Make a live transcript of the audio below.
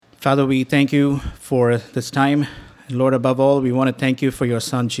Father, we thank you for this time. And Lord, above all, we want to thank you for your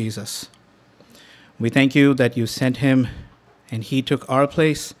Son, Jesus. We thank you that you sent him and he took our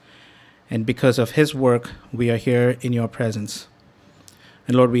place. And because of his work, we are here in your presence.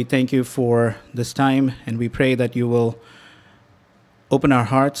 And Lord, we thank you for this time. And we pray that you will open our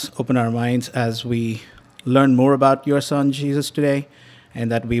hearts, open our minds as we learn more about your Son, Jesus, today.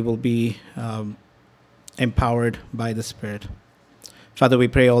 And that we will be empowered by the Spirit. Father, we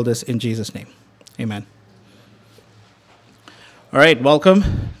pray all this in Jesus' name. Amen. All right,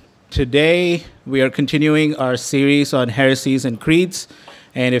 welcome. Today, we are continuing our series on heresies and creeds.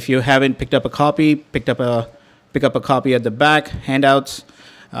 And if you haven't picked up a copy, pick up a copy at the back, handouts.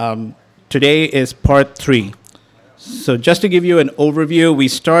 Today is part 3. So just to give you an overview, we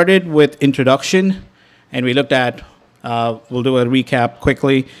started with introduction, and we looked at we'll do a recap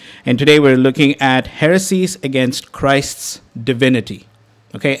quickly. And today we're looking at heresies against Christ's divinity.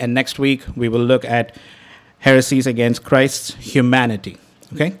 Okay, and next week we will look at heresies against Christ's humanity.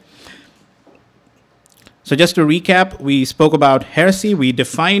 Okay? So just to recap, we spoke about heresy. We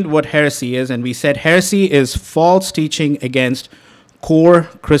defined what heresy is, and we said heresy is false teaching against core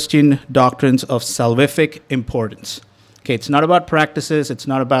Christian doctrines of salvific importance. Okay, it's not about practices. It's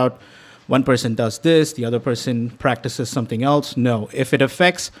not about one person does this, the other person practices something else. No, if it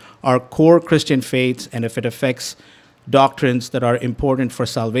affects our core Christian faiths and if it affects doctrines that are important for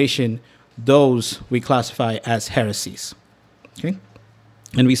salvation, those we classify as heresies. Okay?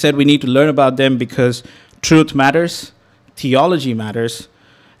 And we said we need to learn about them because truth matters, theology matters,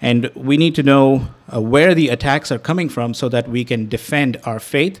 and we need to know where the attacks are coming from so that we can defend our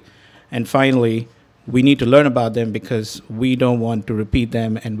faith. And finally, we need to learn about them because we don't want to repeat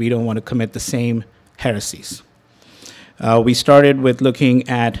them and we don't want to commit the same heresies. We started with looking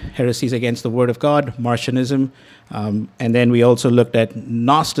at heresies against the Word of God, Marcionism, and then we also looked at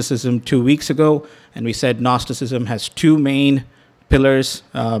Gnosticism 2 weeks ago, and we said Gnosticism has 2 main pillars,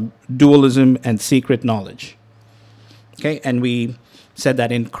 dualism and secret knowledge. Okay, and we said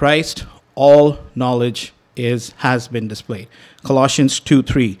that in Christ, all knowledge has been displayed. Colossians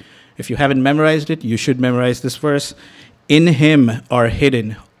 2:3. If you haven't memorized it, you should memorize this verse. In him are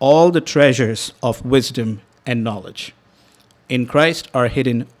hidden all the treasures of wisdom and knowledge. In Christ are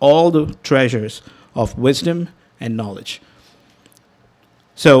hidden all the treasures of wisdom and knowledge.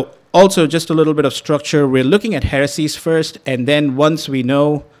 So also just a little bit of structure. We're looking at heresies first, and then once we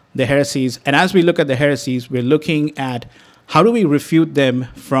know the heresies, and as we look at the heresies, we're looking at how do we refute them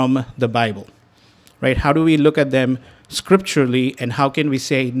from the Bible, right? How do we look at them scripturally, and how can we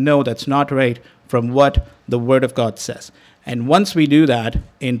say, no, that's not right from what the Word of God says? And once we do that,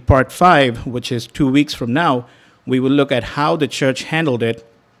 in part 5, which is 2 weeks from now, we will look at how the church handled it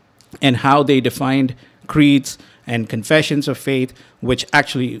and how they defined creeds and confessions of faith, which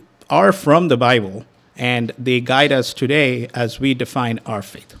actually are from the Bible, and they guide us today as we define our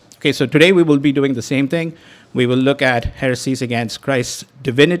faith. Okay, so today we will be doing the same thing. We will look at heresies against Christ's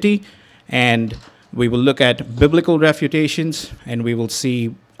divinity, and we will look at biblical refutations, and we will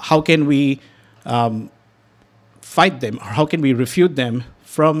see how can we fight them, or how can we refute them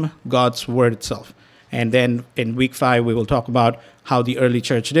from God's word itself. And then in week 5, we will talk about how the early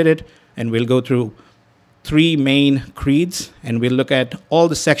church did it, and we'll go through 3 main creeds, and we'll look at all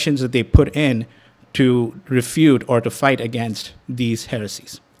the sections that they put in to refute or to fight against these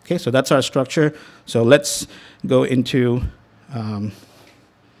heresies. Okay, so that's our structure. So let's go into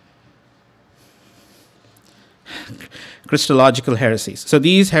Christological heresies. So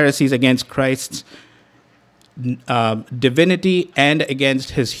these heresies against Christ's divinity and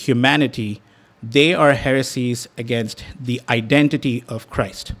against his humanity, they are heresies against the identity of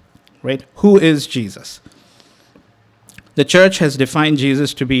Christ, right? Who is Jesus? The church has defined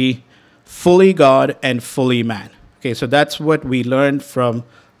Jesus to be fully God and fully man. Okay, so that's what we learned from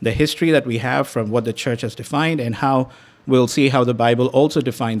the history that we have from what the church has defined, and how we'll see how the Bible also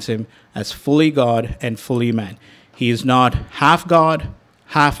defines him as fully God and fully man. He is not half God,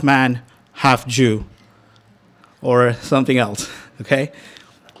 half man, half Jew, or something else, okay?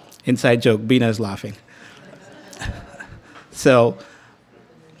 Inside joke, Bina is laughing. So,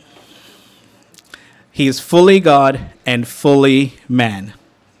 he is fully God and fully man,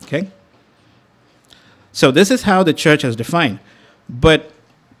 okay? So this is how the church has defined. But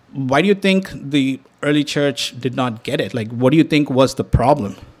why do you think the early church did not get it? Like, what do you think was the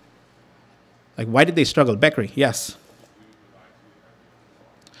problem? Like, why did they struggle? Beckery, yes.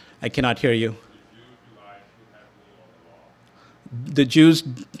 I cannot hear you. The Jews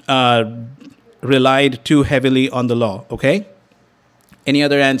relied too heavily on the law, okay? Any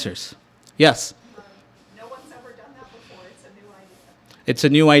other answers? Yes? No one's ever done that before. It's a new idea. It's a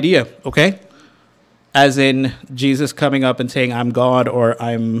new idea, okay? As in Jesus coming up and saying, I'm God, or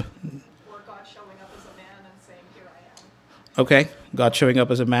I'm... Or God showing up as a man and saying, here I am. Okay, God showing up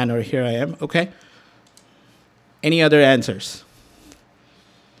as a man, or here I am, okay? Any other answers?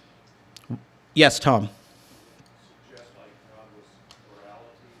 Yes, Tom. Suggest like God was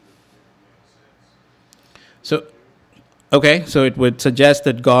plurality, which didn't make sense. So, okay, so it would suggest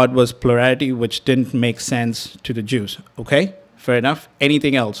that God was plurality, which didn't make sense to the Jews. Okay, fair enough.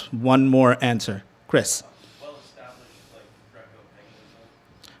 Anything else? One more answer. Chris. Well-established like Greco-paganism.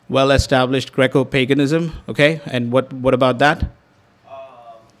 Well-established Greco-paganism. Okay, and what about that? It was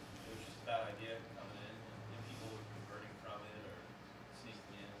just a bad idea coming in, and people were converting from it or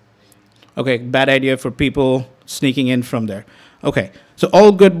sneaking in, maybe. Okay, bad idea for people sneaking in from there. Okay, so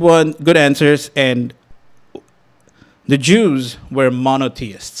all good answers, and the Jews were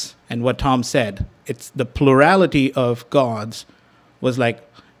monotheists, and what Tom said, it's the plurality of gods was like,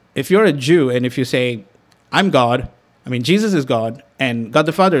 if you're a Jew and if you say, I'm God, I mean, Jesus is God, and God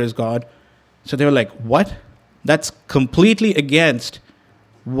the Father is God, so they were like, what? That's completely against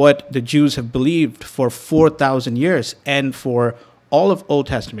what the Jews have believed for 4,000 years and for all of Old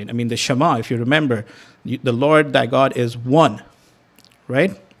Testament. I mean, the Shema, if you remember, the Lord thy God is one,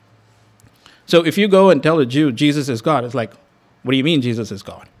 right? So if you go and tell a Jew Jesus is God, it's like, what do you mean Jesus is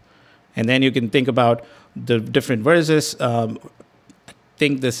God? And then you can think about the different verses. I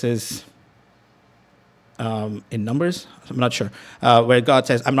think this is in Numbers, I'm not sure, where God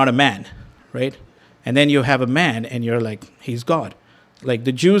says, I'm not a man, right? And then you have a man and you're like, he's God. Like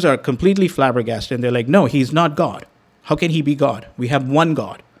the Jews are completely flabbergasted and they're like, no, he's not God. How can he be God? We have one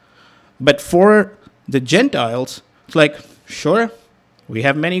God. But for the Gentiles, it's like, sure, we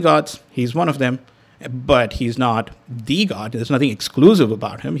have many gods. He's one of them, but he's not the God. There's nothing exclusive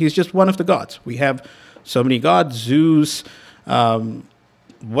about him. He's just one of the gods. We have so many gods, Zeus,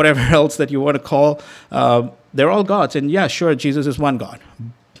 whatever else that you want to call. They're all gods. And yeah, sure, Jesus is one God.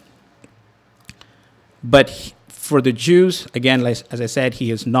 But for the Jews, again, as I said, he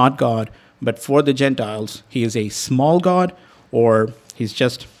is not God. But for the Gentiles, he is a small God, or he's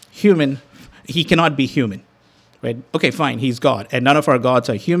just human. He cannot be human. Right? Okay, fine, he's God. And none of our gods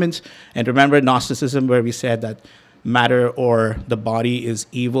are humans. And remember Gnosticism, where we said that matter or the body is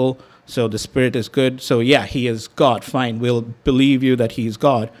evil, so the spirit is good. So yeah, he is God. Fine, we'll believe you that he's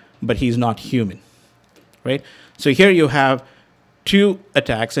God, but he's not human. Right? So here you have two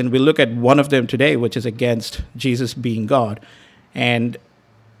attacks, and we'll look at one of them today, which is against Jesus being God. And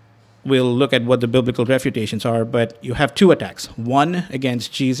we'll look at what the biblical refutations are, but you have two attacks. One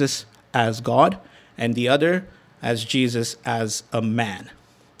against Jesus as God, and the other as Jesus as a man,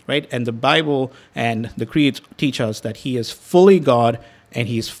 right? And the Bible and the creeds teach us that he is fully God and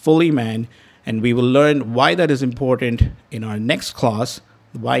he is fully man, and we will learn why that is important in our next class,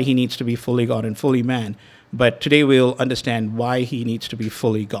 why he needs to be fully God and fully man. But today we'll understand why he needs to be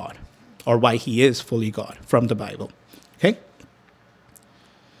fully God, or why he is fully God from the Bible, okay?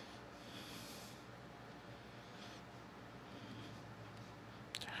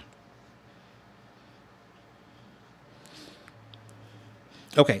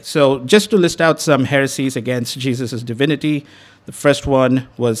 Okay, so just to list out some heresies against Jesus' divinity, the first one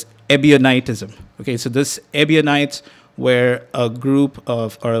was Ebionitism. Okay, so this Ebionites were a group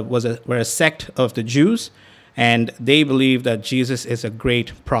of, or were a sect of the Jews, and they believed that Jesus is a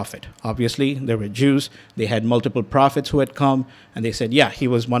great prophet. Obviously, they were Jews. They had multiple prophets who had come, and they said, yeah, he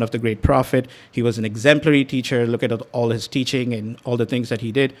was one of the great prophet. He was an exemplary teacher. Look at all his teaching and all the things that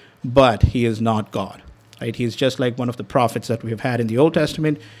he did, but he is not God. Right? He's just like one of the prophets that we have had in the Old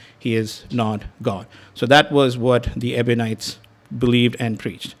Testament. He is not God. So that was what the Ebionites believed and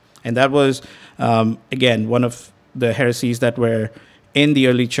preached. And that was, again, one of the heresies that were in the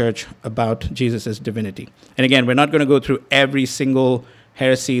early church about Jesus' divinity. And again, we're not going to go through every single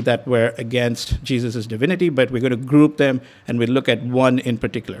heresy that were against Jesus' divinity, but we're going to group them and we'll look at one in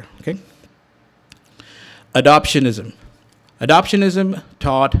particular. Okay? Adoptionism. Adoptionism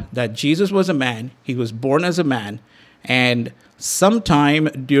taught that Jesus was a man, he was born as a man, and sometime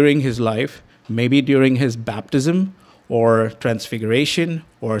during his life, maybe during his baptism or transfiguration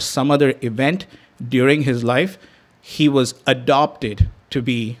or some other event during his life, he was adopted to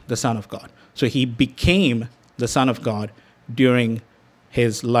be the Son of God. So he became the Son of God during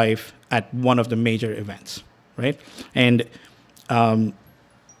his life at one of the major events, right? And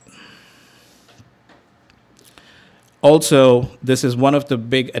also, this is one of the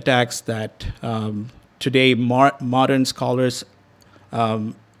big attacks that today modern scholars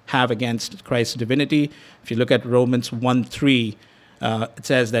have against Christ's divinity. If you look at Romans 1:3, it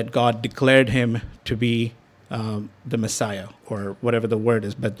says that God declared him to be the Messiah, or whatever the word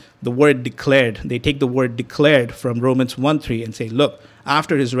is. But the word declared, they take the word declared from Romans 1:3 and say, look,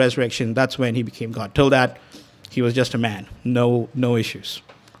 after his resurrection, that's when he became God. Till that, he was just a man, no issues,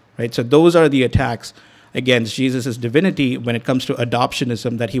 right? So those are the attacks against Jesus' divinity when it comes to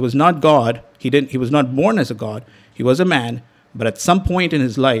adoptionism, that he was not God, he was not born as a God, he was a man, but at some point in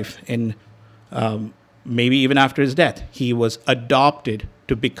his life, in maybe even after his death, he was adopted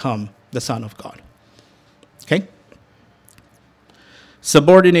to become the Son of God. Okay?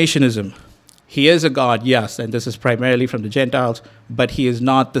 Subordinationism. He is a God, yes, and this is primarily from the Gentiles, but he is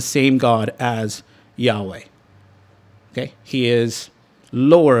not the same God as Yahweh. Okay? He is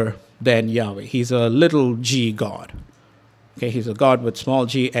lower than Yahweh. He's a little g God. Okay? He's a God with small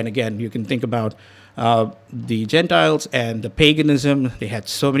g, and again, you can think about the Gentiles and the paganism. They had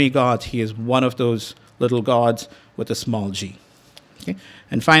so many gods. He is one of those little gods with a small g. Okay?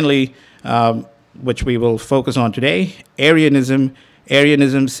 And finally, which we will focus on today, Arianism.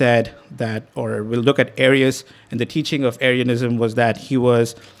 Arianism said that, or we'll look at Arius, and the teaching of Arianism was that he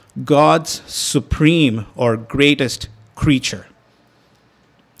was God's supreme or greatest creature.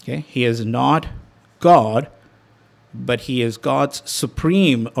 Okay? He is not God, but he is God's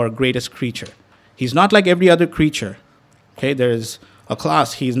supreme or greatest creature. He's not like every other creature. Okay? There's a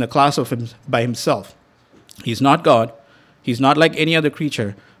class. He's in a class of him by himself. He's not God. He's not like any other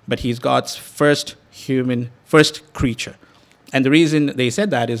creature, but he's God's first creature. And the reason they said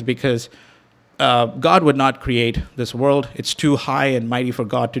that is because God would not create this world. It's too high and mighty for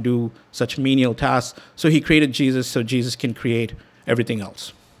God to do such menial tasks. So he created Jesus so Jesus can create everything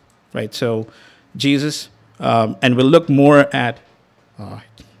else. Right? So Jesus, and we'll look more at, we'll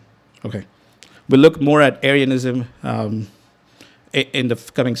look more at Arianism in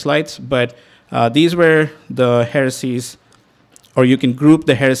the coming slides, but these were the heresies, or you can group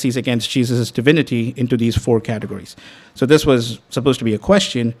the heresies against Jesus' divinity into these four categories. So this was supposed to be a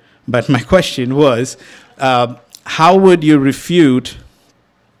question, but my question was, how would you refute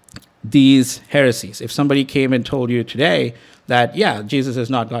these heresies? If somebody came and told you today that, yeah, Jesus is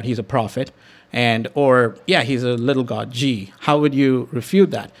not God, he's a prophet, or, yeah, he's a little God, G, how would you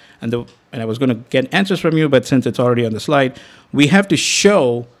refute that? And I was going to get answers from you, but since it's already on the slide, we have to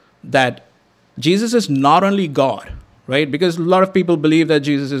show that Jesus is not only God, right? Because a lot of people believe that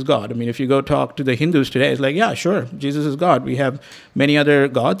Jesus is God. I mean, if you go talk to the Hindus today, it's like, yeah, sure, Jesus is God. We have many other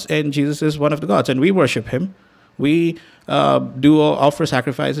gods, and Jesus is one of the gods, and we worship him. We do offer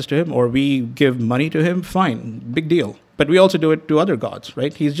sacrifices to him, or we give money to him, fine, big deal. But we also do it to other gods,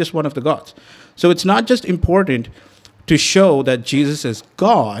 right? He's just one of the gods. So it's not just important to show that Jesus is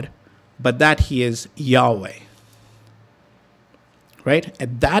God, but that he is Yahweh, right?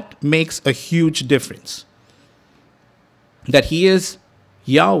 And that makes a huge difference. That he is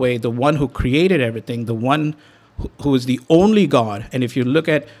Yahweh, the one who created everything, the one who is the only God. And if you look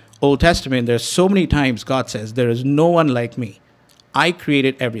at Old Testament, there's so many times God says, there is no one like me. I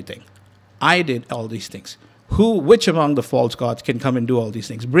created everything. I did all these things. Which among the false gods can come and do all these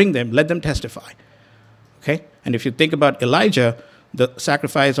things? Bring them, let them testify. Okay? And if you think about Elijah, the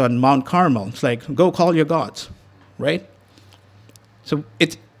sacrifice on Mount Carmel, it's like, go call your gods, right? So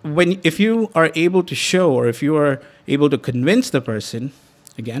if you are able to show, or if you are able to convince the person,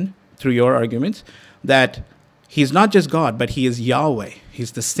 again, through your arguments, that he's not just God, but he is Yahweh.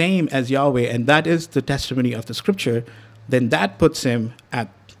 He's the same as Yahweh, and that is the testimony of the scripture, then that puts him at,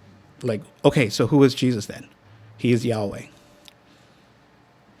 like, okay, so who is Jesus then? He is Yahweh.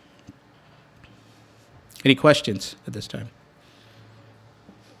 Any questions at this time?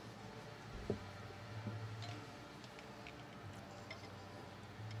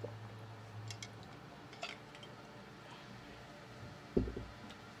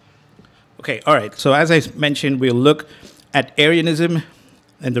 Okay, all right. So as I mentioned, we'll look at Arianism,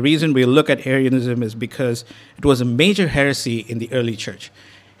 and the reason we'll look at Arianism is because it was a major heresy in the early church.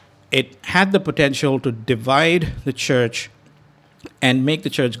 It had the potential to divide the church and make the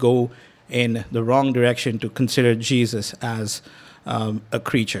church go in the wrong direction to consider Jesus as a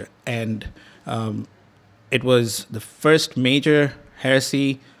creature. And it was the first major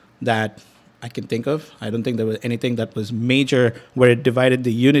heresy that I can think of. I don't think there was anything that was major where it divided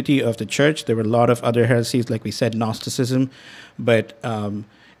the unity of the church. There were a lot of other heresies, like we said, Gnosticism. But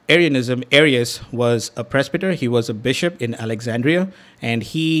Arianism, Arius was a presbyter. He was a bishop in Alexandria, and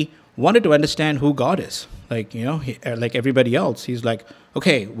he wanted to understand who God is. Like, like everybody else, he's like,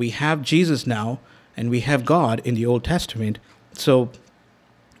 okay, we have Jesus now, and we have God in the Old Testament. So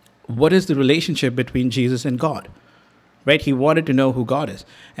what is the relationship between Jesus and God? Right? He wanted to know who God is.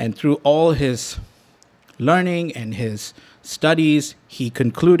 And through all his learning and his studies, he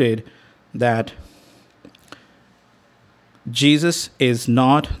concluded that Jesus is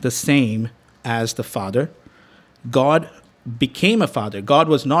not the same as the Father. God became a father. God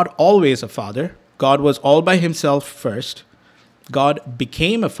was not always a father. God was all by himself first. God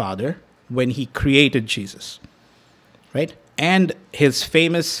became a father when he created Jesus, right? And his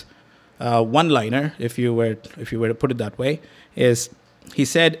famous one-liner, if you were to put it that way, is he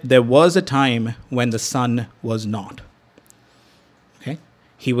said, "There was a time when the Son was not." Okay,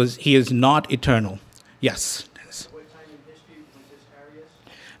 he is not eternal. Yes. Dennis. What time in history was this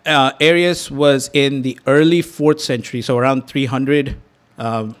Arius? Arius was in the early 4th century, so around 300,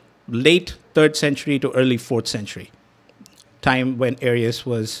 late 3rd century to early 4th century, time when Arius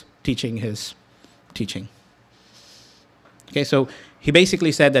was teaching his teaching. Okay, so he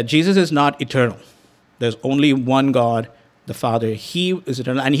basically said that Jesus is not eternal. There's only one God, the Father. He is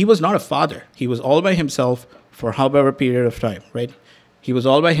eternal, and he was not a father. He was all by himself for however period of time, right? He was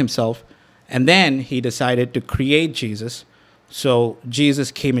all by himself, and then he decided to create Jesus. So Jesus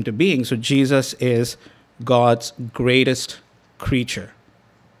came into being. So Jesus is God's greatest creature.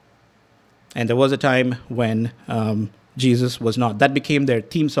 And there was a time when Jesus was not. That became their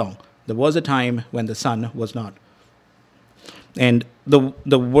theme song. There was a time when the Son was not. And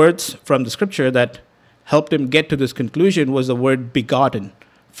the words from the scripture that helped him get to this conclusion was the word begotten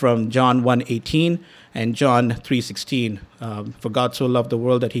from John 1:18 and John 3:16. For God so loved the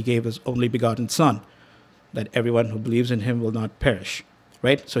world that he gave his only begotten Son, that everyone who believes in him will not perish.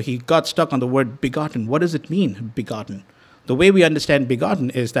 Right? So he got stuck on the word begotten. What does it mean, begotten? The way we understand begotten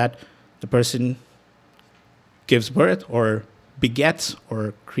is that the person gives birth or begets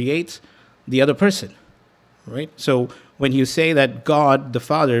or creates the other person. Right? So when you say that God the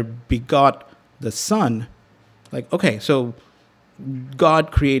Father begot the Son, like, okay, so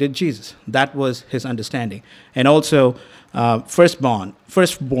God created Jesus. That was his understanding. And also firstborn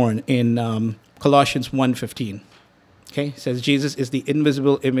in Colossians 1:15. Okay, it says Jesus is the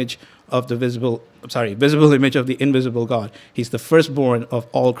visible image of the invisible God. He's the firstborn of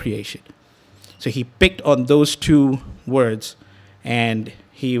all creation. So he picked on those two words, and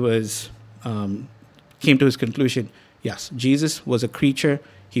he came to his conclusion. Yes, Jesus was a creature.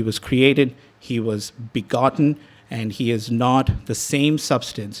 He was created. He was begotten, and he is not the same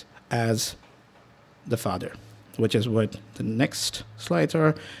substance as the Father, which is what the next slides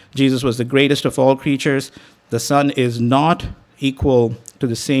are. Jesus was the greatest of all creatures. The Son is not equal to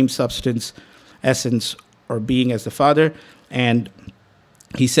the same substance, essence, or being as the Father. And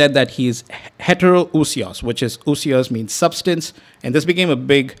he said that he is heterousios, which is ousios means substance. And this became a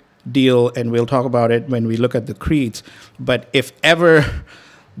big deal, and we'll talk about it when we look at the creeds. But if ever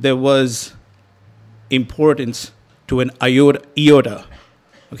there was importance to an iota,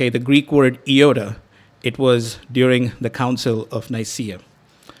 okay, the Greek word iota, it was during the Council of Nicaea.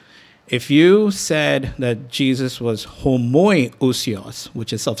 If you said that Jesus was homoousios,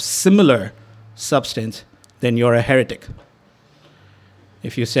 which is of similar substance, then you're a heretic.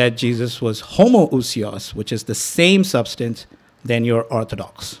 If you said Jesus was homoousios, which is the same substance, then you're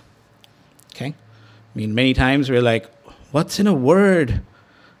orthodox. Okay? I mean, many times we're like, what's in a word?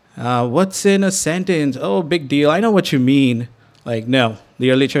 What's in a sentence? Oh, big deal. I know what you mean. Like, no.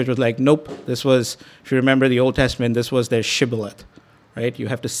 The early church was like, nope. This was, if you remember the Old Testament, this was their shibboleth. Right? You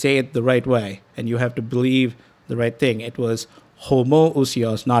have to say it the right way, and you have to believe the right thing. It was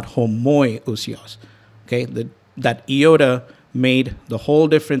homoousios, not homoiousios. Okay? That iota made the whole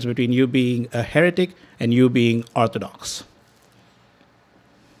difference between you being a heretic and you being orthodox.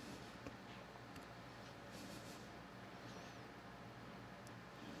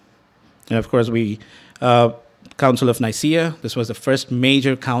 And of course, Council of Nicaea, this was the first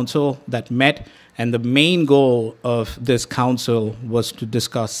major council that met, and the main goal of this council was to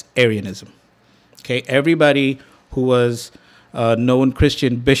discuss Arianism. Okay, everybody who was a known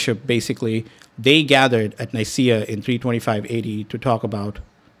Christian bishop, basically, they gathered at Nicaea in 325 AD to talk about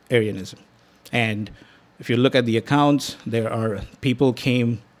Arianism. And if you look at the accounts, there are people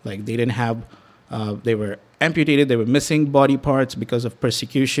came, like they didn't have, they were amputated, they were missing body parts because of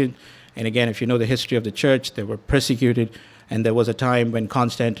persecution. And again, if you know the history of the church, they were persecuted. And there was a time when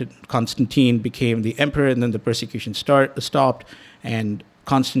Constantine became the emperor, and then the persecution stopped. And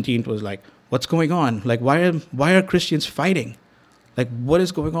Constantine was like, what's going on? Like, why are Christians fighting? Like, what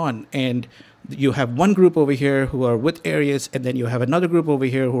is going on? And you have one group over here who are with Arius, and then you have another group over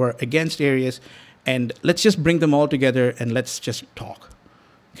here who are against Arius. And let's just bring them all together and let's just talk.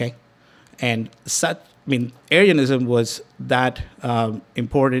 Okay? And Arianism was that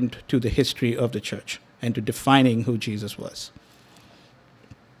important to the history of the church and to defining who Jesus was.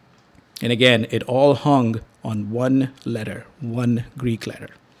 And again, it all hung on one letter, one Greek letter.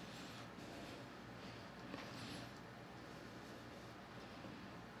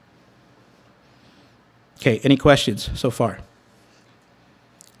 Okay, any questions so far?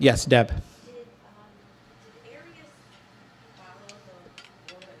 Yes, Deb. Did Arius follow the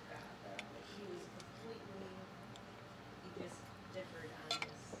word of God though? Like he was completely, he just differed on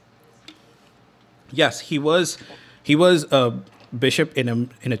this point. Yes, he was a bishop in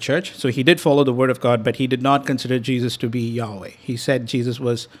a church, so he did follow the word of God, but he did not consider Jesus to be Yahweh. He said Jesus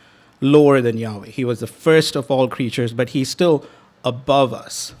was lower than Yahweh. He was the first of all creatures, but he's still above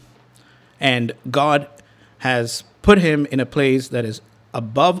us. And God has put him in a place that is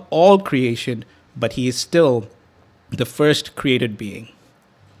above all creation, but he is still the first created being.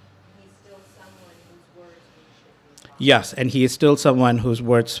 He's still someone whose words we should be following. Yes, and he is still someone whose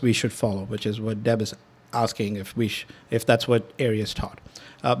words we should follow, which is what Deb is asking if that's what Arius taught.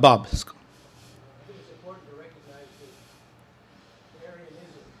 Bob. I think it's important to recognize that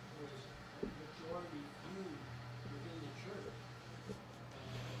Arianism was a majority view within the church at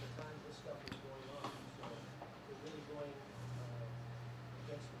the time this stuff was going on. So they're really going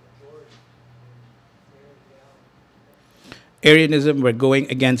against the majority in their reality. Arianism, we're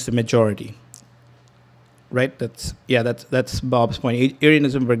going against the majority. Right? That's Bob's point.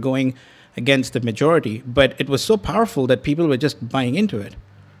 Arianism, we're going against the majority, but it was so powerful that people were just buying into it,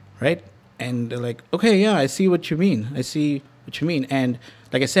 right? And they're like, okay, yeah, I see what you mean. And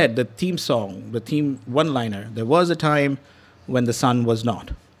like I said, the theme song, the theme one-liner, there was a time when the sun was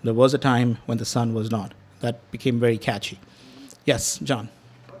not. There was a time when the sun was not. That became very catchy. Yes, John.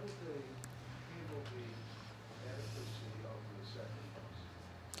 How did they handle the adequacy of the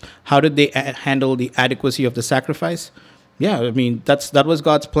sacrifice? How did they handle the adequacy of the sacrifice? Yeah, I mean, that was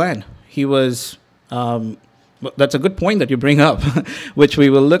God's plan. He was, that's a good point that you bring up, which we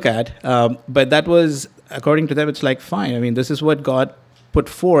will look at. But that was, according to them, it's like, fine. I mean, this is what God put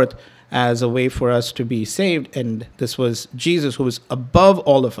forth as a way for us to be saved. And this was Jesus, who was above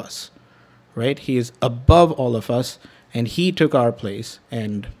all of us, right? He is above all of us, and he took our place.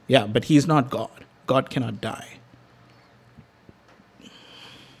 And yeah, but he's not God. God cannot die.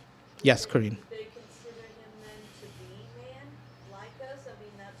 Yes, Corinne. They consider him then to be man, like us? I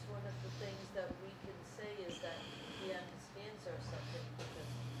mean, that's one of the things that we can say is that he understands our suffering because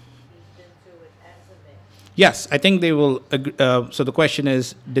he's been through it as a man. Yes, I think they will. So the question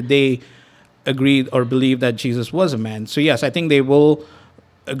is, did they agree or believe that Jesus was a man? So yes, I think they will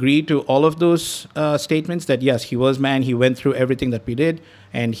agree to all of those statements that yes, he was man, he went through everything that we did,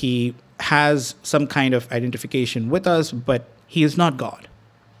 and he has some kind of identification with us, but he is not God.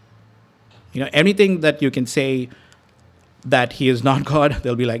 You know, anything that you can say that he is not God,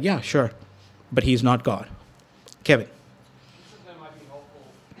 they'll be like, yeah, sure, but he's not God. Kevin. This is that might be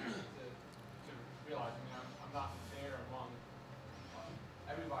helpful to realize. I mean, I'm not there among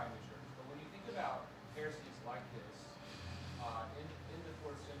everybody in the church, but when you think about heresies like this in the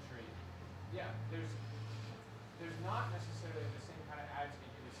 4th century, yeah, there's not necessarily the same kind of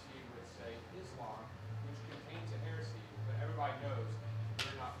attitude you would see with, say, Islam, which contains a heresy, but everybody knows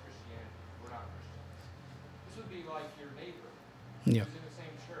we're not Christianity, we're not Christians. This would be like your neighbor Yeah. who's in the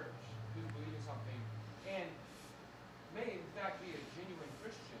same church, who's believing something, and may in fact be a genuine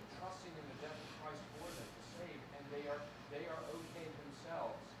Christian, trusting in the death of Christ for them to save, and they are okay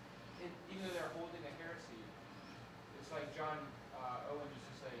themselves, even though they're holding a heresy. It's like John Owen used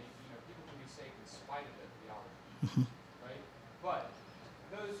to say, you know, people can be saved in spite of their theology, right? But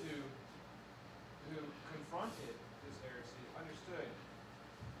those who confronted this heresy understood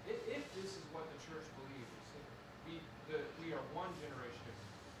if this is what the church believes, we are one generation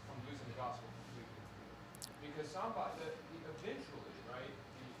from losing the gospel completely. Because eventually, right,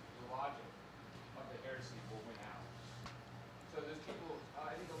 the logic of the heresy will win out. So there's people,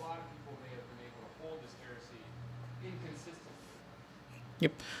 I think a lot of people may have been able to hold this heresy inconsistently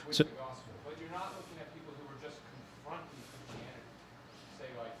Yep. with So the gospel. But you're not looking at people who are just confronting Christianity,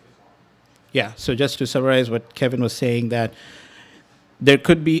 say like Islam. yeah. So just to summarize what Kevin was saying, that they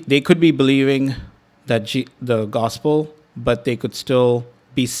could be believing that the gospel, but they could still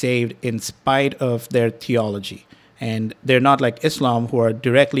be saved in spite of their theology. And they're not like Islam, who are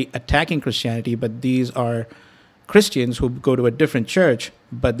directly attacking Christianity, but these are Christians who go to a different church,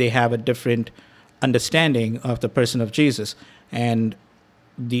 but they have a different understanding of the person of Jesus. And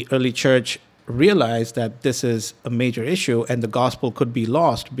the early church realized that this is a major issue and the gospel could be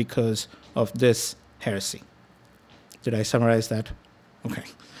lost because of this heresy. Did I summarize that? Okay.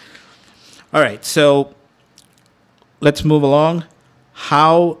 All right, so let's move along.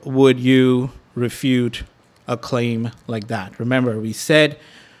 How would you refute a claim like that? Remember, we said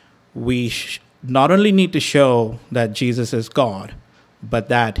we not only need to show that Jesus is God, but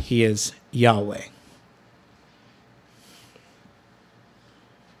that he is Yahweh.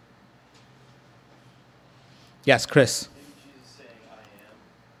 Yes, Chris. Maybe Jesus saying, I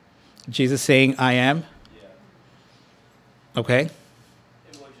am. Jesus saying, I am. Yeah. Okay. It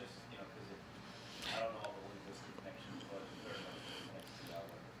was just, because I don't know all the linguistic connections, but it's very much connects to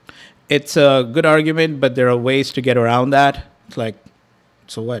Yahweh. It's a good argument, but there are ways to get around that. It's like,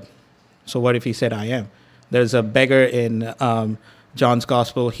 so what? So what if he said, I am? There's a beggar in John's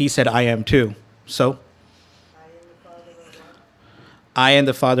gospel. He said, I am too. So? I am the Father of one. I and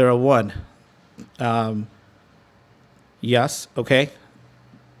the Father are one. Yes, okay.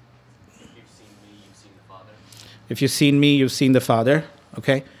 If you've seen me, you've seen the Father. If you've seen me, you've seen the Father.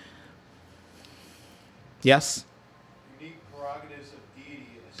 Okay. Yes? Unique prerogatives of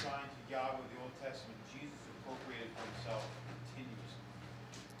deity assigned to Yahweh in the Old Testament, Jesus appropriated for himself continuously.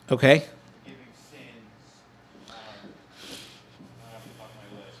 Okay. Forgiving sins. I don't have to talk my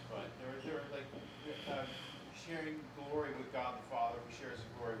list, but they're like sharing glory with God the Father, who shares his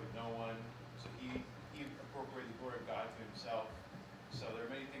glory with no one. So he appropriated the glory of God to himself. So there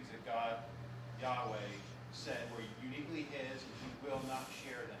are many things that God, Yahweh, said were uniquely his, and he will not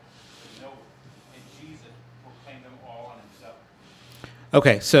share them with no one. And Jesus proclaimed them all on himself.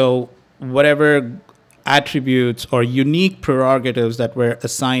 Okay, so whatever attributes or unique prerogatives that were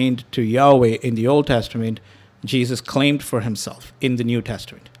assigned to Yahweh in the Old Testament, Jesus claimed for himself in the New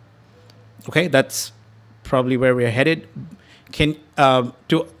Testament. Okay, that's probably where we're headed. Can to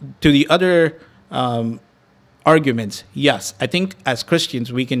the other arguments, yes, I think as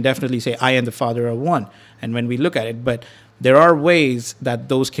Christians we can definitely say I and the Father are one, and when we look at it, but there are ways that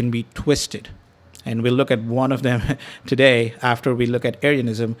those can be twisted. And we'll look at one of them today after we look at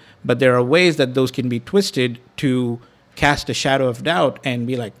Arianism. But there are ways that those can be twisted to cast a shadow of doubt and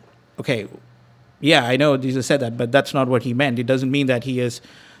be like, okay, yeah, I know Jesus said that, but that's not what he meant. It doesn't mean that he is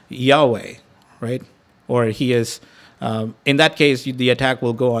Yahweh, right? Or he is, in that case, the attack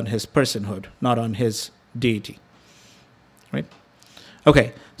will go on his personhood, not on his deity, right?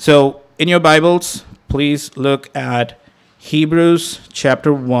 Okay, so in your Bibles, please look at Hebrews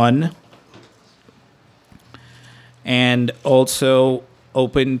chapter 1. And also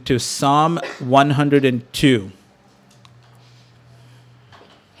open to Psalm 102.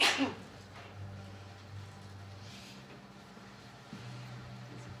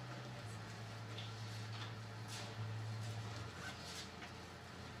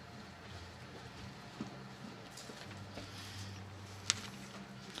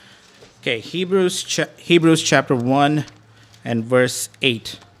 Okay, Hebrews chapter 1 and verse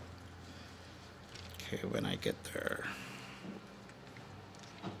 8. Okay, when I get there.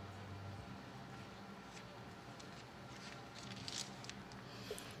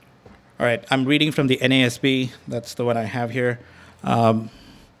 All right, I'm reading from the NASB. That's the one I have here. The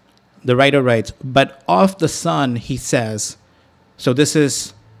writer writes, but of the Son, he says, so this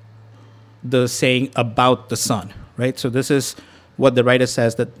is the saying about the Son, right? So this is what the writer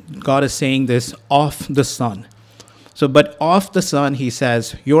says, that God is saying this of the Son. So, but of the Son, he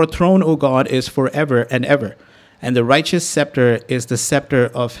says, your throne, O God, is forever and ever, and the righteous scepter is the scepter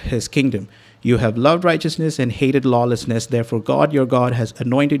of his kingdom. You have loved righteousness and hated lawlessness. Therefore, God, your God, has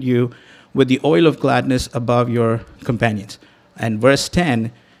anointed you with the oil of gladness above your companions. And verse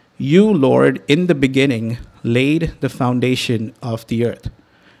 10, you, Lord, in the beginning laid the foundation of the earth,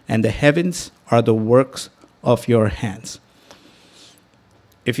 and the heavens are the works of your hands.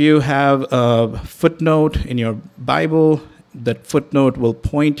 If you have a footnote in your Bible, that footnote will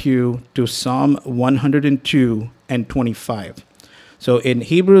point you to Psalm 102 and 25. So in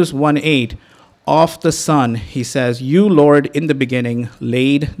Hebrews 1:8, of the Son, he says, you, Lord, in the beginning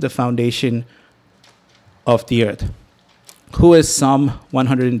laid the foundation of the earth. Who is Psalm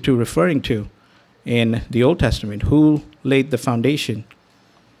 102 referring to in the Old Testament? Who laid the foundation?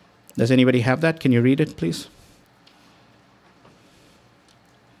 Does anybody have that? Can you read it, please?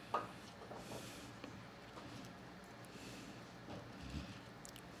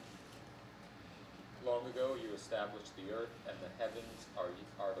 Long ago you established the earth, and the heavens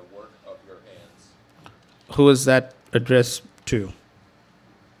are the work of your hands. Who is that addressed to?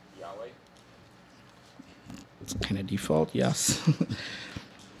 Yahweh? It's kind of default, yes.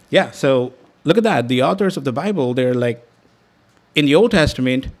 Yeah, so look at that. The authors of the Bible, they're like, in the Old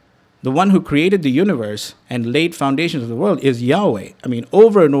Testament, the one who created the universe and laid foundations of the world is Yahweh. I mean,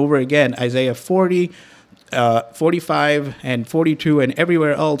 over and over again, Isaiah 40, 45, and 42, and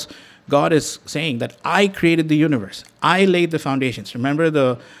everywhere else, God is saying that I created the universe. I laid the foundations. Remember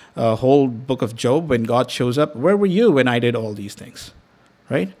the whole book of Job when God shows up? Where were you when I did all these things?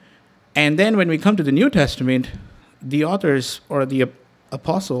 Right? And then when we come to the New Testament, the authors or the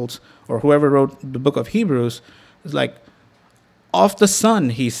apostles or whoever wrote the book of Hebrews is like, of the Son,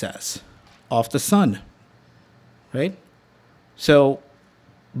 he says. Of the Son. right? So,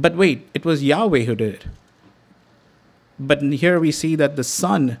 but wait, it was Yahweh who did it. But here we see that the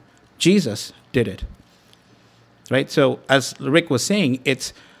Son, Jesus, did it, right? So, as Rick was saying,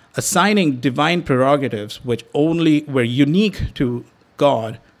 it's assigning divine prerogatives which only were unique to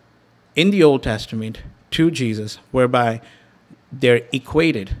God in the Old Testament to Jesus, whereby they're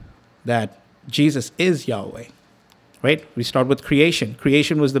equated that Jesus is Yahweh, right? We start with creation.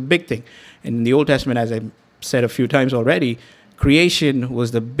 Creation was the big thing. And in the Old Testament, as I said a few times already, creation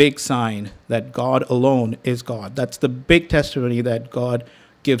was the big sign that God alone is God. That's the big testimony that God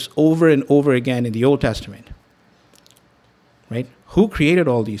gives over and over again in the Old Testament, right? Who created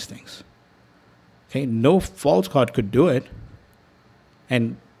all these things? Okay, no false god could do it.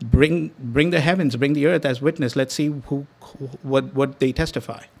 And bring the heavens, bring the earth as witness. Let's see what they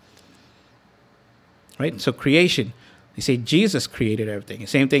testify. Right? So creation, they say Jesus created everything.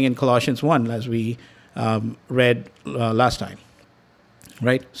 Same thing in Colossians 1, as we read last time.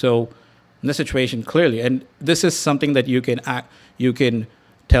 Right? So in this situation, clearly, and this is something that you can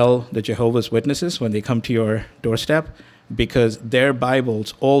tell the Jehovah's Witnesses when they come to your doorstep, because their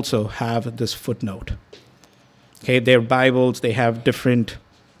Bibles also have this footnote. Okay, their Bibles, they have different,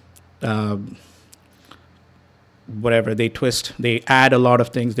 whatever, they twist, they add a lot of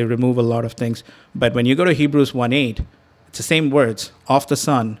things, they remove a lot of things. But when you go to Hebrews 1:8, it's the same words, of the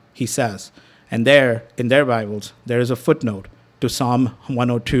Son, he says. And there, in their Bibles, there is a footnote to Psalm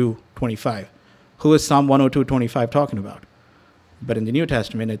 102:25. Who is Psalm 102:25 talking about? But in the New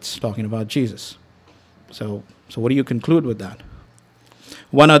Testament, it's talking about Jesus. So what do you conclude with that?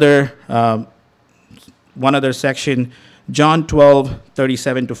 One other section, John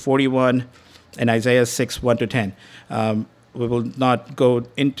 12:37-41, and Isaiah 6:1-10. We will not go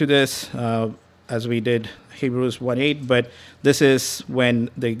into this as we did Hebrews 1:8, but this is when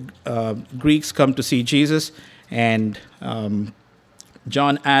the Greeks come to see Jesus, and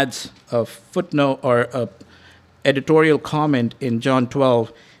John adds a footnote or a editorial comment in John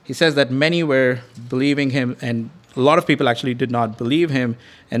 12. He says that many were believing him, and a lot of people actually did not believe him,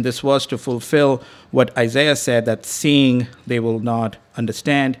 and this was to fulfill what Isaiah said, that seeing they will not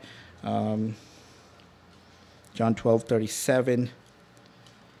understand. John 12:37.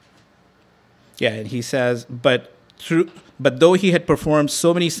 Yeah, and he says, but though he had performed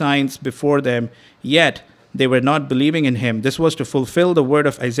so many signs before them, yet they were not believing in him. This was to fulfill the word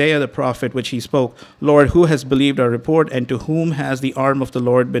of Isaiah the prophet, which he spoke, Lord, who has believed our report, and to whom has the arm of the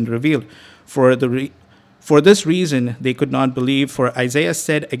Lord been revealed? For this reason they could not believe, for Isaiah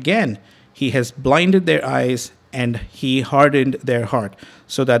said again, he has blinded their eyes, and he hardened their heart,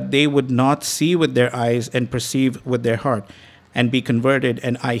 so that they would not see with their eyes and perceive with their heart, and be converted,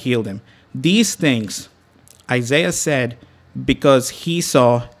 and I heal them. These things Isaiah said because he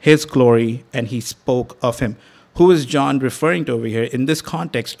saw his glory and he spoke of him. Who is John referring to over here? In this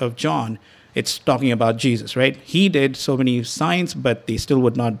context of John, it's talking about Jesus, right? He did so many signs, but they still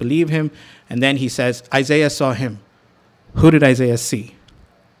would not believe him. And then he says, Isaiah saw him. Who did Isaiah see?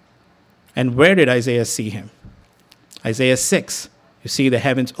 And where did Isaiah see him? Isaiah 6. You see the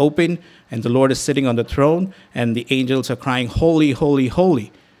heavens open, and the Lord is sitting on the throne, and the angels are crying, holy, holy,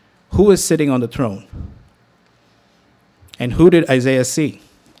 holy. Who is sitting on the throne? And who did Isaiah see?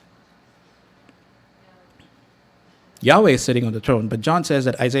 Yahweh is sitting on the throne, but John says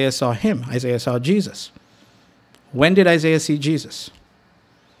that Isaiah saw him. Isaiah saw Jesus. When did Isaiah see Jesus?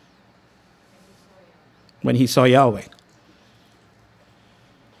 When he saw Yahweh.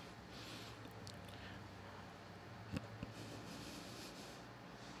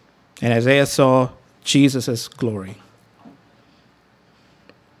 And Isaiah saw Jesus' glory.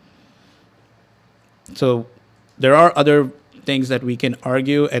 So there are other things that we can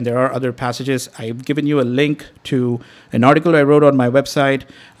argue, and there are other passages. I've given you a link to an article I wrote on my website,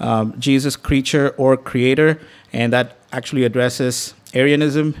 Jesus, Creature or Creator, and that actually addresses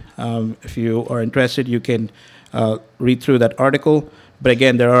Arianism. If you are interested, you can read through that article. But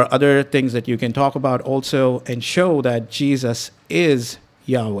again, there are other things that you can talk about also and show that Jesus is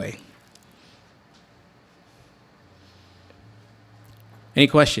Yahweh. Any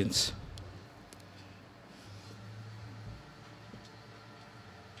questions?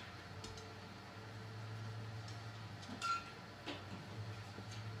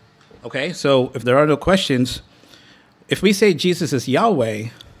 Okay, so if there are no questions, if we say Jesus is Yahweh,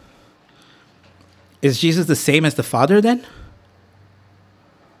 is Jesus the same as the Father then?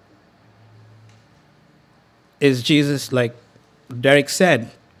 Is Jesus, like Derek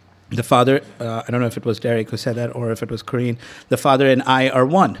said, the Father, I don't know if it was Derek who said that or if it was Corrine, the Father and I are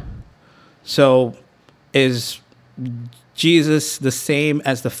one. So is Jesus the same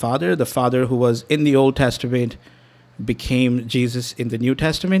as the Father who was in the Old Testament became Jesus in the New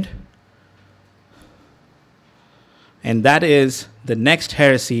Testament. And that is the next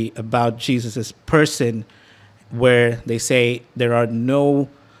heresy about Jesus' person, where they say there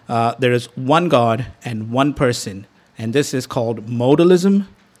is one God and one person. And this is called modalism,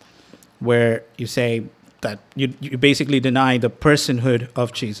 where you say that you basically deny the personhood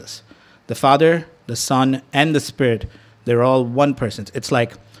of Jesus. The Father, the Son, and the Spirit, they're all one person. It's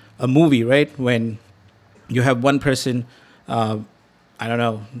like a movie, right? When you have one person, I don't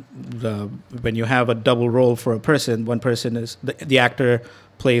know, when you have a double role for a person, one person is, the actor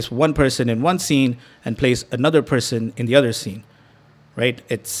plays one person in one scene and plays another person in the other scene, right?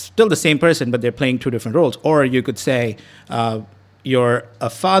 It's still the same person, but they're playing two different roles. Or you could say, you're a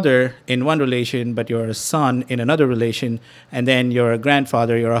father in one relation, but you're a son in another relation, and then you're a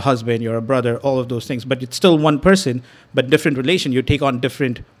grandfather, you're a husband, you're a brother, all of those things. But it's still one person, but different relation. You take on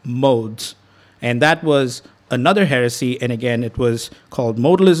different modes. And that was another heresy, and again, it was called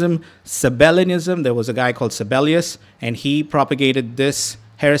modalism, Sabellianism. There was a guy called Sabellius, and he propagated this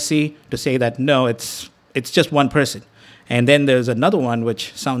heresy to say that, no, it's just one person. And then there's another one,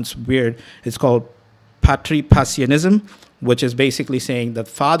 which sounds weird. It's called Patripassianism, which is basically saying the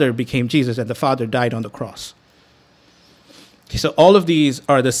Father became Jesus and the Father died on the cross. Okay, so all of these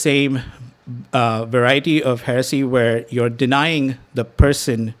are the same variety of heresy where you're denying the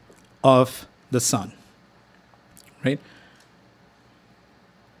person of the Son, right?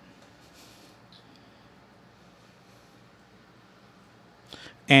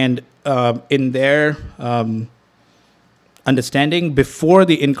 And in their understanding, before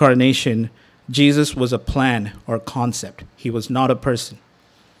the incarnation, Jesus was a plan or concept. He was not a person.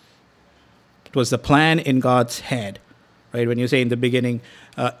 It was the plan in God's head, right? When you say in the beginning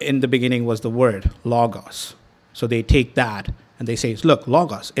was the Word, Logos. So they take that and they say, look,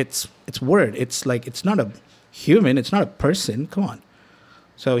 Logos, it's Word. It's like, it's not a human. It's not a person. Come on.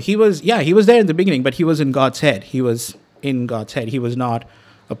 So he was there in the beginning, but he was in God's head. He was in God's head. He was not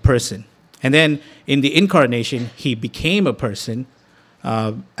a person. And then in the incarnation, he became a person,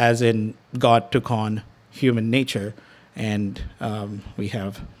 as in God took on human nature, and we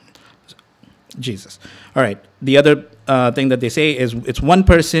have Jesus. All right. The other thing that they say is it's one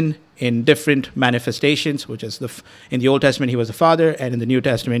person in different manifestations, which is in the Old Testament, he was the Father, and in the New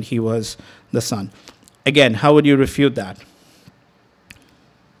Testament, he was the Son. Again, how would you refute that?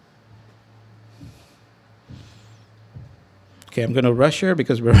 Okay, I'm going to rush here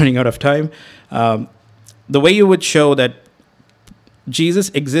because we're running out of time. The way you would show that Jesus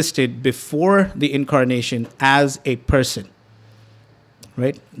existed before the incarnation as a person,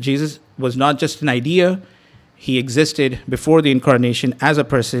 right? Jesus was not just an idea. He existed before the incarnation as a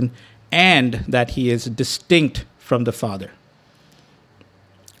person, and that he is distinct from the Father.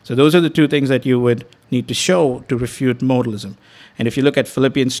 So those are the two things that you would need to show to refute modalism. And if you look at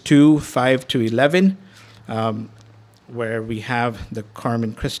Philippians 2, 5 to 11, where we have the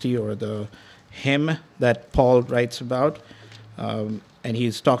Carmen Christi, or the hymn that Paul writes about, and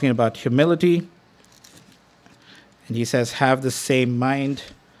he's talking about humility, and he says, have the same mind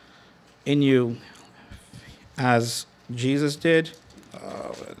in you as Jesus did.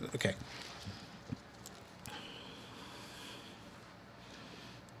 Okay.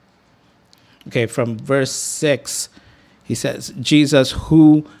 Okay, from verse 6, he says, Jesus,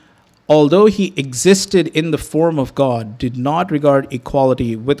 who, although he existed in the form of God, did not regard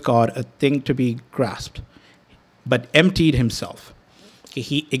equality with God a thing to be grasped, but emptied himself. Okay,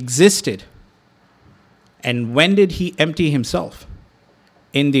 he existed. And when did he empty himself?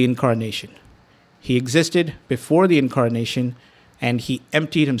 In the incarnation. He existed before the incarnation, and he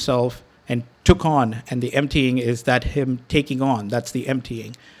emptied himself and took on, and the emptying is that him taking on, that's the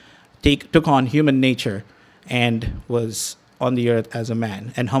emptying. Took on human nature and was on the earth as a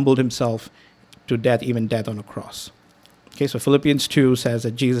man and humbled himself to death, even death on a cross. Okay, so Philippians 2 says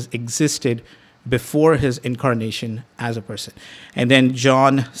that Jesus existed before his incarnation as a person. And then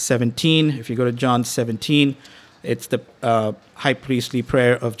John 17, if you go to John 17, it's the high priestly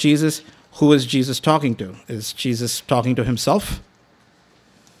prayer of Jesus. Who is Jesus talking to? Is Jesus talking to himself?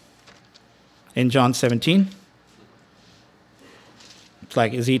 In John 17? It's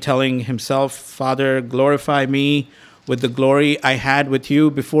like, is he telling himself, Father, glorify me with the glory I had with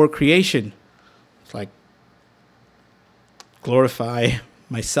you before creation? It's like, glorify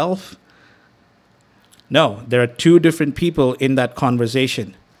myself? No, there are two different people in that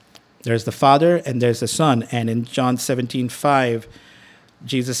conversation. There's the Father and there's the Son. And in John 17:5,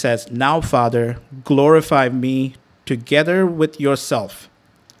 Jesus says, now, Father, glorify me together with yourself,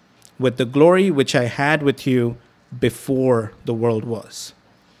 with the glory which I had with you before the world was.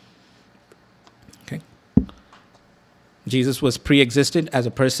 Okay. Jesus was pre-existent as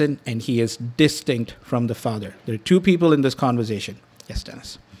a person, and he is distinct from the Father. There are two people in this conversation. Yes,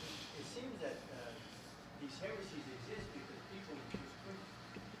 Dennis. It seems that these heresies exist because people just couldn't,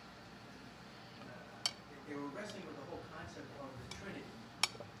 they were wrestling with the whole concept of the Trinity.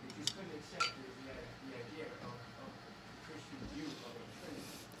 They just couldn't accept the idea of the Christian view of a Trinity.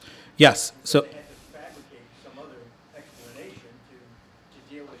 Yes. And So they had to fabricate some other explanation to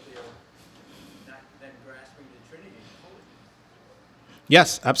deal with their not then grasping the Trinity fully.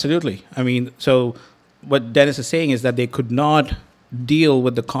 yes, absolutely. I mean, so what Dennis is saying is that they could not deal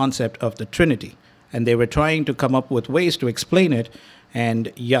with the concept of the Trinity, and they were trying to come up with ways to explain it.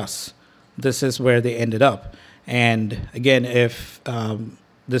 And yes, this is where they ended up. And again, if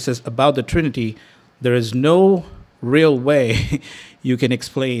this is about the Trinity, there is no real way you can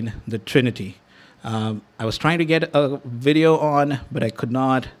explain the Trinity. I was trying to get a video on, but I could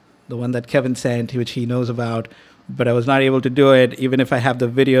not. The one that Kevin sent, which he knows about, but I was not able to do it. Even if I have the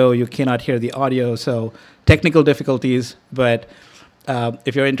video, you cannot hear the audio. So technical difficulties. But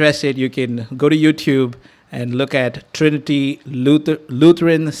if you're interested, you can go to YouTube and look at Trinity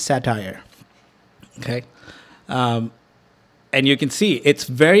Lutheran satire. Okay. And you can see it's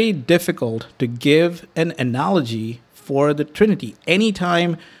very difficult to give an analogy for the Trinity.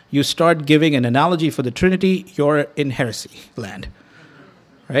 Anytime you start giving an analogy for the Trinity, you're in heresy land,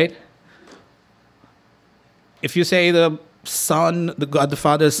 right? If you say the Son, the God, the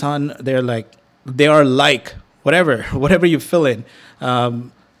Father, Son, they are like whatever you fill in.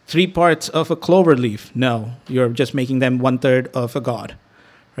 3 parts of a clover leaf. No, you're just making them 1/3 of a God,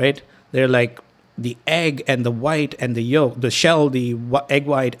 right? They're like the egg and the white and the yolk, the shell, the egg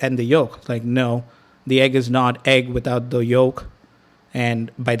white and the yolk. Like, no, the egg is not egg without the yolk,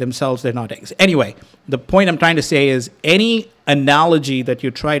 and by themselves, they're not eggs. Anyway, the point I'm trying to say is any analogy that you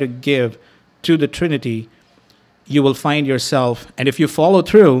try to give to the Trinity, you will find yourself, and if you follow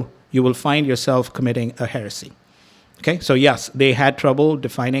through, you will find yourself committing a heresy. Okay, so yes, they had trouble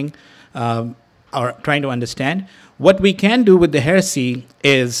defining or trying to understand. What we can do with the heresy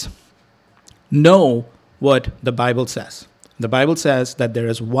is know what the Bible says. The Bible says that there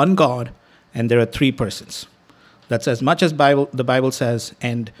is one God and there are 3 persons. That's as much as the Bible says,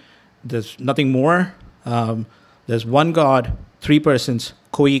 and there's nothing more. There's one God, 3 persons,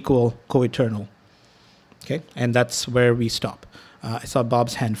 co-equal, co-eternal. Okay, and that's where we stop. I saw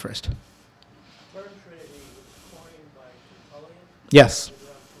Bob's hand first. The term Trinity was coined by Tertullian Yes. around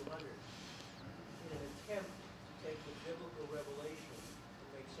 200 in an attempt to take the biblical revelation and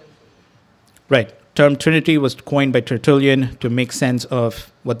make sense of it. Right. Term Trinity was coined by Tertullian to make sense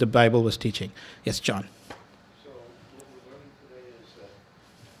of what the Bible was teaching. Yes, John. So what we're learning today is that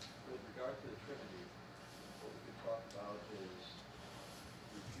with regard to the Trinity, what we can talk about is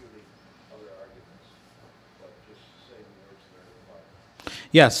refuting other arguments, but just saying the words that are in the Bible.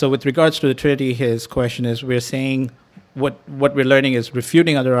 Yeah, so with regards to the Trinity, his question is we're saying what we're learning is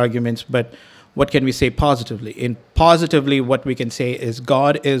refuting other arguments, but what can we say positively? In positively, what we can say is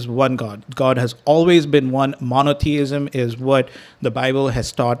God is one God. God has always been one. Monotheism is what the Bible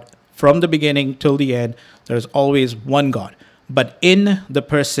has taught from the beginning till the end. There's always one God. But in the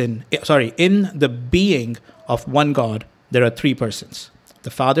being of one God, there are 3 persons: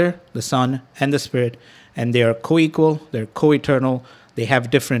 the Father, the Son, and the Spirit, and they are co-equal, they're co-eternal. They have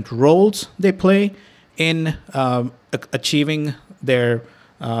different roles they play in achieving their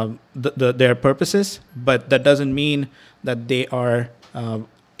purposes, but that doesn't mean that they are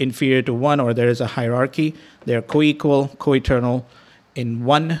inferior to one or there is a hierarchy. They are co-equal, co-eternal. In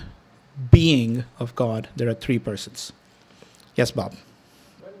one being of God, there are 3 persons. Yes, Bob.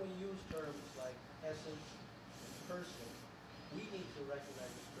 When we use terms like essence and person, we need to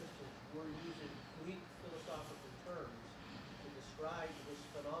recognize as Christians we're using Greek philosophical terms to describe this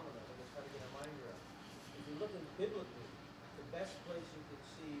phenomenon that we're trying to get our mind around. If you look at biblically, the best place you can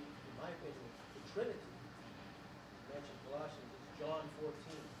see, in my opinion, the Trinity, you mentioned Colossians, is John 14.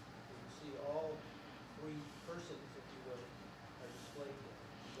 You can see all 3 persons, if you will, are displayed there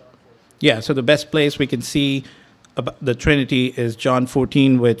in John 14. Yeah, so the best place we can see about the Trinity is John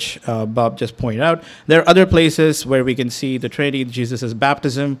 14, which Bob just pointed out. There are other places where we can see the Trinity, Jesus'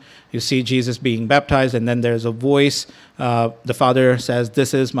 baptism. You see Jesus being baptized, and then there's a voice. The Father says,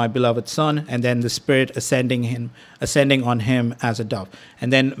 "This is my beloved Son," and then the Spirit ascending on him as a dove.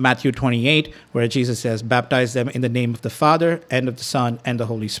 And then Matthew 28, where Jesus says, "Baptize them in the name of the Father, and of the Son, and the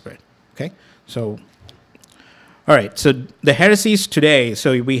Holy Spirit." Okay? So, all right, so the heresies today,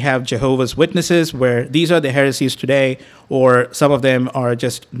 so we have Jehovah's Witnesses, where these are the heresies today, or some of them are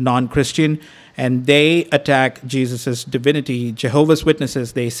just non-Christian, and they attack Jesus' divinity. Jehovah's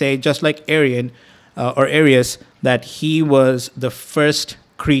Witnesses, they say, just like Arian, or Arius, that he was the first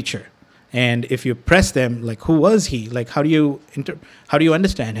creature. And if you press them, like, who was he? Like, how do you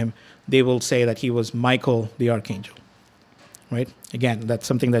understand him? They will say that he was Michael the archangel, right? Again, that's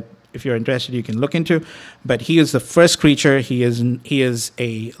something that if you're interested, you can look into. But he is the first creature. He is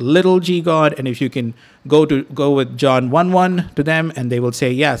a little g God. And if you can go with John 1:1 to them, and they will say,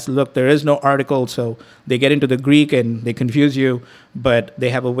 yes, look, there is no article. So they get into the Greek and they confuse you. But they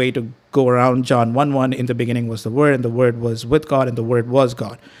have a way to go around John 1:1. In the beginning was the Word, and the Word was with God, and the Word was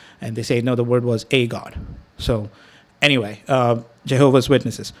God. And they say, no, the Word was a God. So anyway, Jehovah's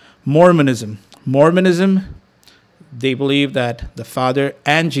Witnesses. Mormonism, they believe that the Father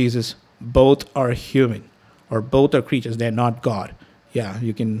and Jesus both are human, or both are creatures. They're not God. Yeah,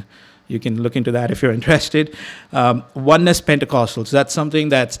 you can look into that if you're interested. Oneness Pentecostals, that's something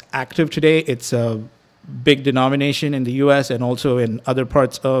that's active today. It's a big denomination in the U.S. and also in other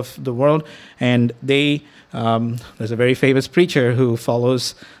parts of the world. And there's a very famous preacher who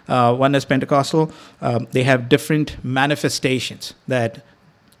follows Oneness Pentecostal. They have different manifestations that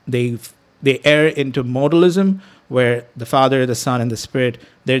they err into modalism, where the Father, the Son, and the Spirit,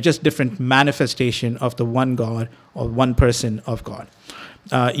 they're just different manifestation of the one God or one person of God.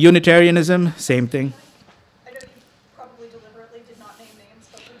 Unitarianism, same thing. I know you probably deliberately did not name names,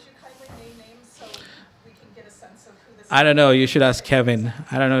 but would you kindly name names so we can get a sense of who this is? I don't know. You should ask Kevin.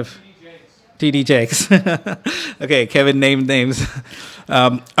 I don't know if TD Jakes. Okay, Kevin named names.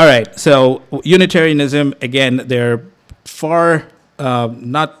 All right. So Unitarianism, again, they're far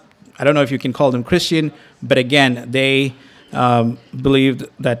not. I don't know if you can call them Christian, but again, they believed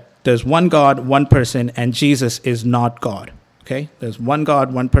that there's one God, one person, and Jesus is not God. Okay, there's one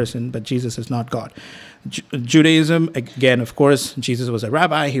God, one person, but Jesus is not God. Judaism, again, of course, Jesus was a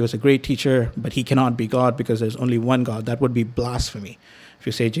rabbi, he was a great teacher, but he cannot be God because there's only one God. That would be blasphemy if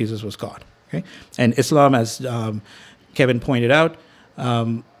you say Jesus was God. Okay, and Islam, as Kevin pointed out,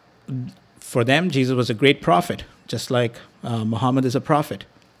 for them, Jesus was a great prophet, just like Muhammad is a prophet.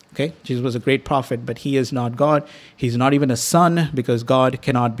 Okay, Jesus was a great prophet, but he is not God. He's not even a son because God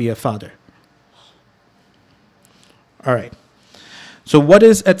cannot be a father. All right. So what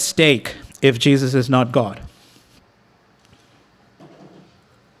is at stake if Jesus is not God?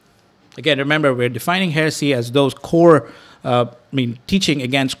 Again, remember, we're defining heresy as those teaching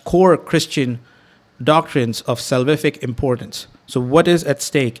against core Christian doctrines of salvific importance. So what is at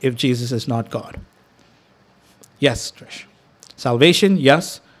stake if Jesus is not God? Yes, Trish. Salvation,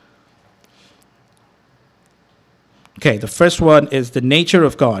 yes. Okay, the first one is the nature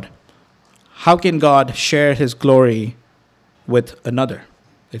of God. How can God share his glory with another?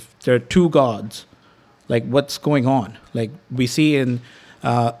 If there are two gods, like what's going on? Like we see in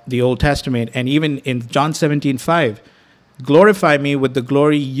the Old Testament and even in John 17:5, glorify me with the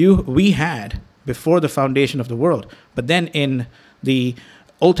glory we had before the foundation of the world. But then in the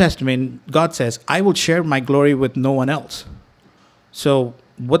Old Testament, God says, I will share my glory with no one else. So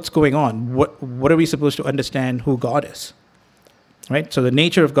what's going on? What are we supposed to understand who God is? Right? So the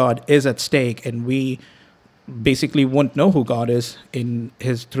nature of God is at stake, and we basically won't know who God is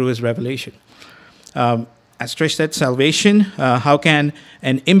through his revelation. As Trish said, salvation, how can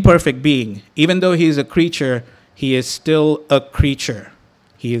an imperfect being, even though he is a creature, he is still a creature.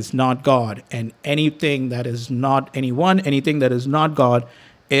 He is not God. And anything that is not anything that is not God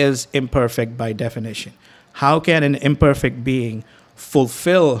is imperfect by definition. How can an imperfect being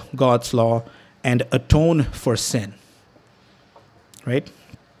fulfill God's law and atone for sin? Right?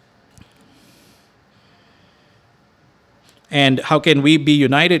 And how can we be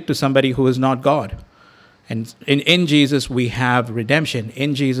united to somebody who is not God? And in Jesus, we have redemption.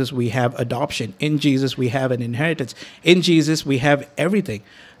 In Jesus, we have adoption. In Jesus, we have an inheritance. In Jesus, we have everything.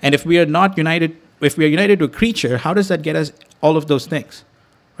 And if we are united to a creature, how does that get us all of those things?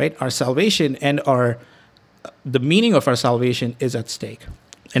 Right? Our salvation and the meaning of our salvation is at stake.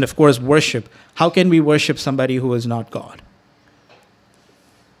 And of course, worship. How can we worship somebody who is not God?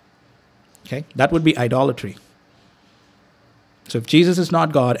 Okay? That would be idolatry. So if Jesus is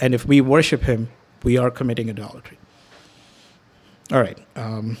not God, and if we worship him, we are committing idolatry. All right.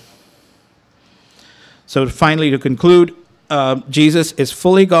 So finally, to conclude, Jesus is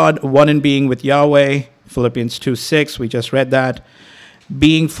fully God, one in being with Yahweh. Philippians 2:6, we just read that.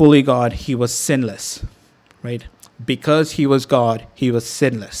 Being fully God, he was sinless, right? Because he was God, he was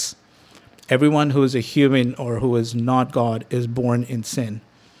sinless. Everyone who is a human or who is not God is born in sin.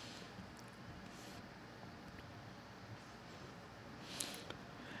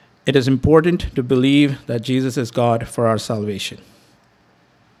 It is important to believe that Jesus is God for our salvation.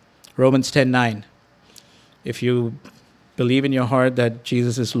 Romans 10:9. If you believe in your heart that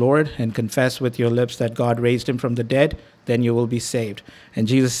Jesus is Lord and confess with your lips that God raised him from the dead, then you will be saved. And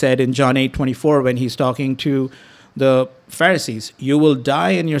Jesus said in John 8:24, when he's talking to the Pharisees, you will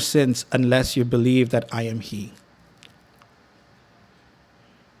die in your sins unless you believe that I am he.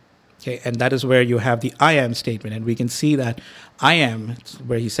 Okay, and that is where you have the I am statement. And we can see that I am,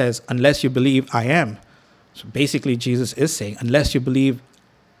 where he says, unless you believe I am. So basically, Jesus is saying, unless you believe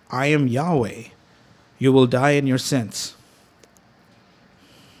I am Yahweh, you will die in your sins.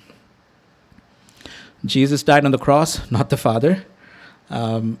 Jesus died on the cross, not the Father.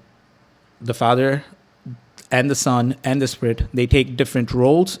 The Father and the Son and the Spirit, they take different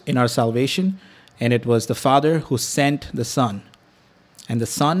roles in our salvation. And it was the Father who sent the Son. And the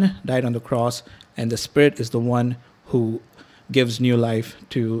Son died on the cross, and the Spirit is the one who gives new life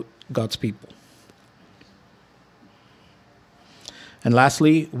to God's people. And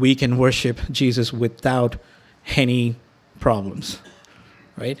lastly, we can worship Jesus without any problems,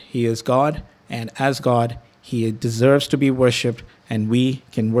 right? He is God, and as God, he deserves to be worshipped, and we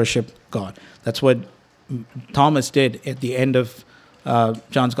can worship God. That's what Thomas did at the end of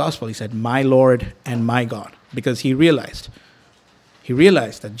John's Gospel. He said, my Lord and my God, because he realized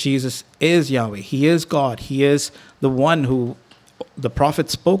that Jesus is Yahweh. He is God. He is the one who the prophet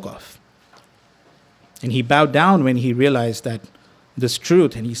spoke of. And he bowed down when he realized that this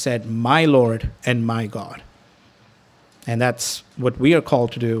truth, and he said, my Lord and my God. And that's what we are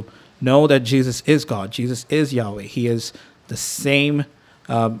called to do. Know that Jesus is God. Jesus is Yahweh. He is the same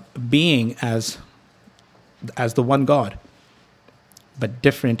being as the one God, but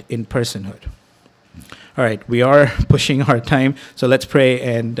different in personhood. All right, we are pushing our time, so let's pray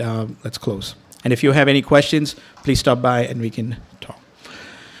and let's close. And if you have any questions, please stop by and we can talk.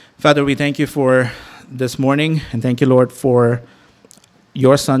 Father, we thank you for this morning, and thank you, Lord, for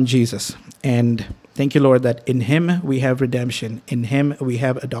your Son, Jesus. And thank you, Lord, that in him we have redemption, in him we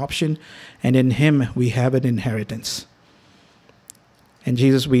have adoption, and in him we have an inheritance. And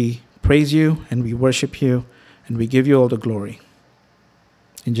Jesus, we praise you and we worship you and we give you all the glory.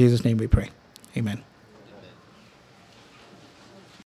 In Jesus' name we pray. Amen.